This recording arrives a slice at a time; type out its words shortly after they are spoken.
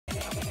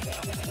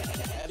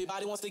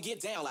Everybody wants to get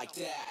down like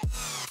that.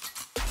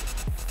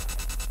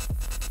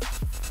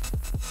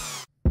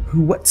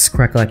 What's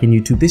crack-lacking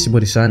YouTube? This is your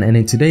buddy Sean, and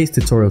in today's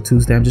Tutorial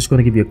Tuesday, I'm just going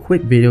to give you a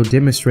quick video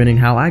demonstrating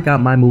how I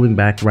got my moving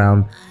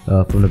background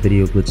from the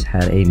video which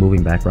had a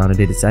moving background.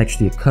 It's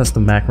actually a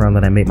custom background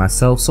that I made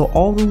myself, so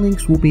all the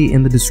links will be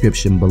in the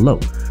description below.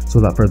 So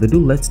without further ado,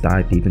 let's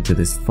dive deep into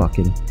this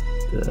fucking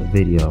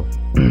video.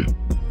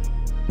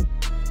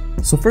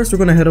 So first we're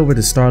going to head over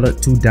to Startup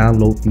to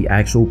download the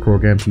actual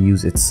program to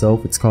use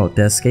itself. It's called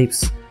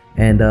Descapes,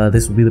 and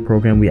this will be the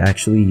program we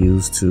actually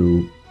use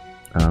to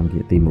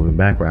get the moving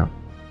background.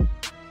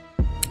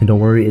 And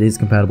don't worry, it is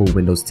compatible with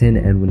Windows 10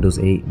 and Windows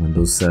 8,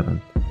 Windows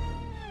 7.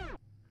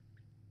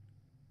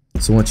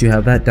 So once you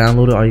have that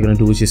downloaded, all you're going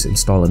to do is just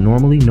install it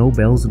normally, no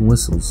bells and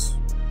whistles.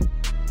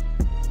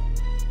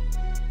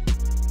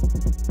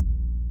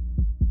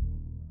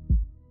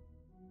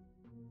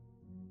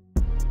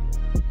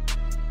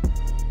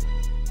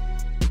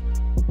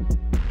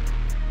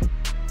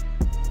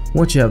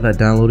 Once you have that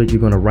downloaded,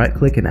 you're going to right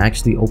click and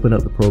actually open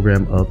up the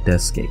program of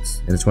Descapes.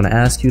 And it's going to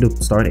ask you to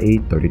start a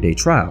 30-day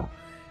trial.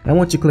 And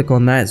once you click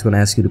on that, it's going to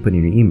ask you to put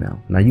in your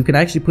email. Now you can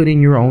actually put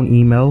in your own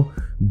email,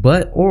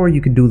 or you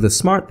can do the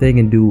smart thing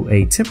and do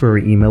a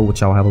temporary email,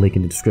 which I'll have a link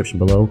in the description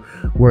below,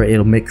 where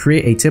it'll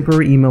create a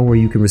temporary email where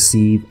you can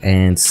receive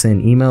and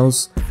send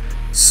emails.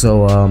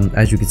 So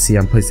as you can see,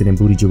 I'm pasting in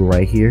Booty Jiggle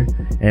right here.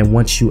 And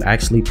once you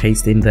actually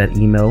paste in that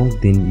email,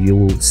 then you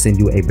will send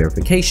you a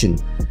verification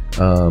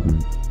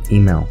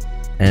email.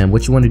 And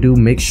what you want to do,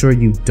 make sure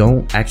you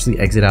don't actually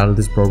exit out of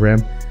this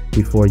program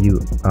before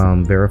you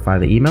verify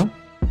the email.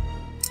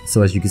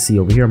 So as you can see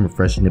over here, I'm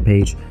refreshing the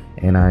page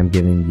and I'm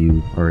giving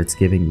you, or it's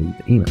giving me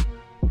the email.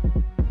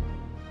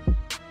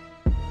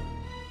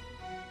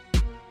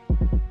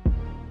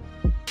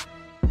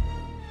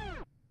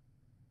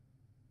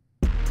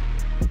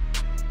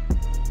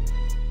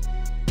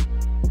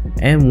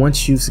 And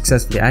once you've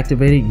successfully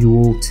activated, you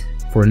will,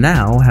 for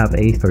now, have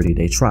a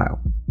 30-day trial.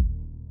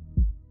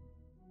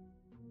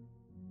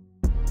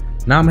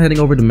 Now I'm heading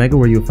over to Mega,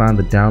 where you'll find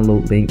the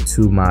download link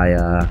to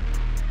my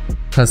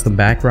custom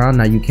background.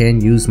 Now you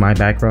can use my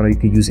background, or you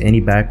can use any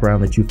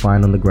background that you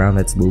find on the ground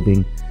that's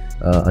moving,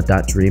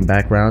 a .dream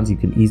backgrounds. You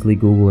can easily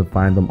Google and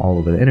find them all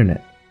over the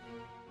internet.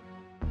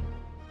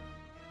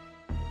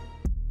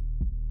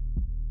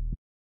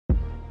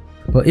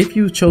 But if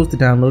you chose to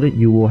download it,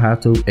 you will have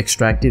to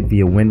extract it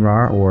via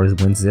WinRAR or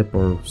WinZip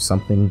or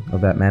something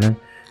of that manner,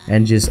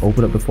 and just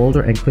open up the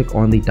folder and click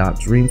on the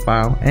 .dream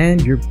file,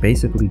 and you're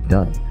basically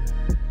done.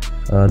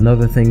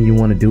 Another thing you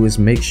want to do is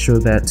make sure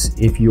that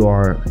if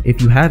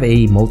you have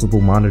a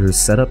multiple monitors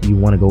setup, you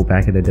want to go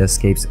back into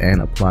Descapes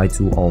and apply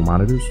to all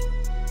monitors.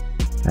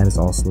 That is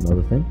also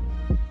another thing.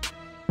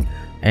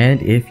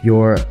 And if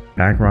your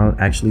background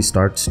actually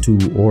starts to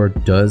or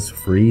does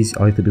freeze,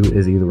 all you have to do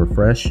is either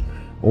refresh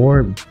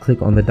or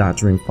click on the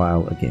 .dream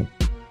file again.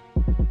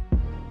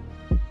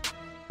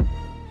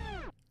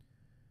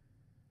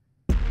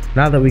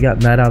 Now that we got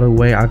that out of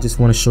the way, I just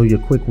want to show you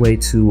a quick way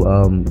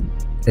to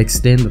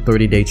extend the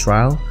 30-day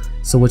trial.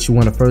 So what you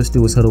want to first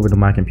do is head over to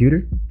my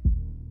computer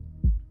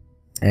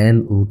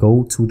and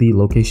go to the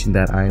location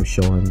that I am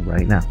showing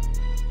right now.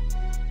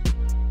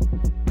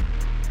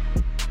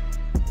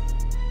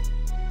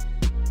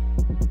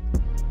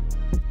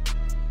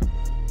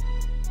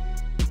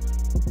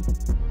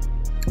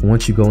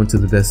 Once you go into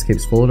the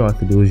Descapes folder, all you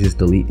have to do is just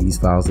delete these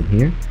files in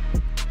here.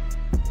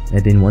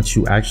 And then once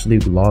you actually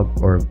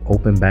log or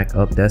open back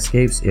up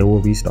Descapes, it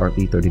will restart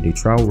the 30-day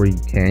trial, where you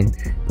can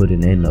put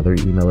in another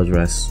email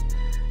address,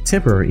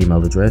 temporary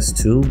email address,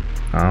 to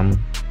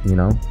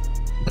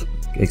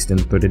extend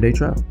the 30-day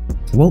trial.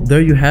 Well,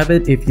 there you have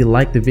it. If you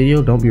like the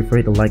video, don't be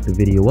afraid to like the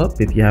video up.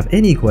 If you have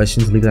any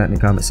questions, leave that in the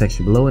comment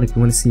section below. And if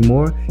you want to see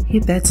more,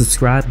 hit that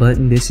subscribe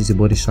button. This is your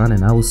boy Sean,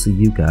 and I will see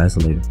you guys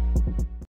later.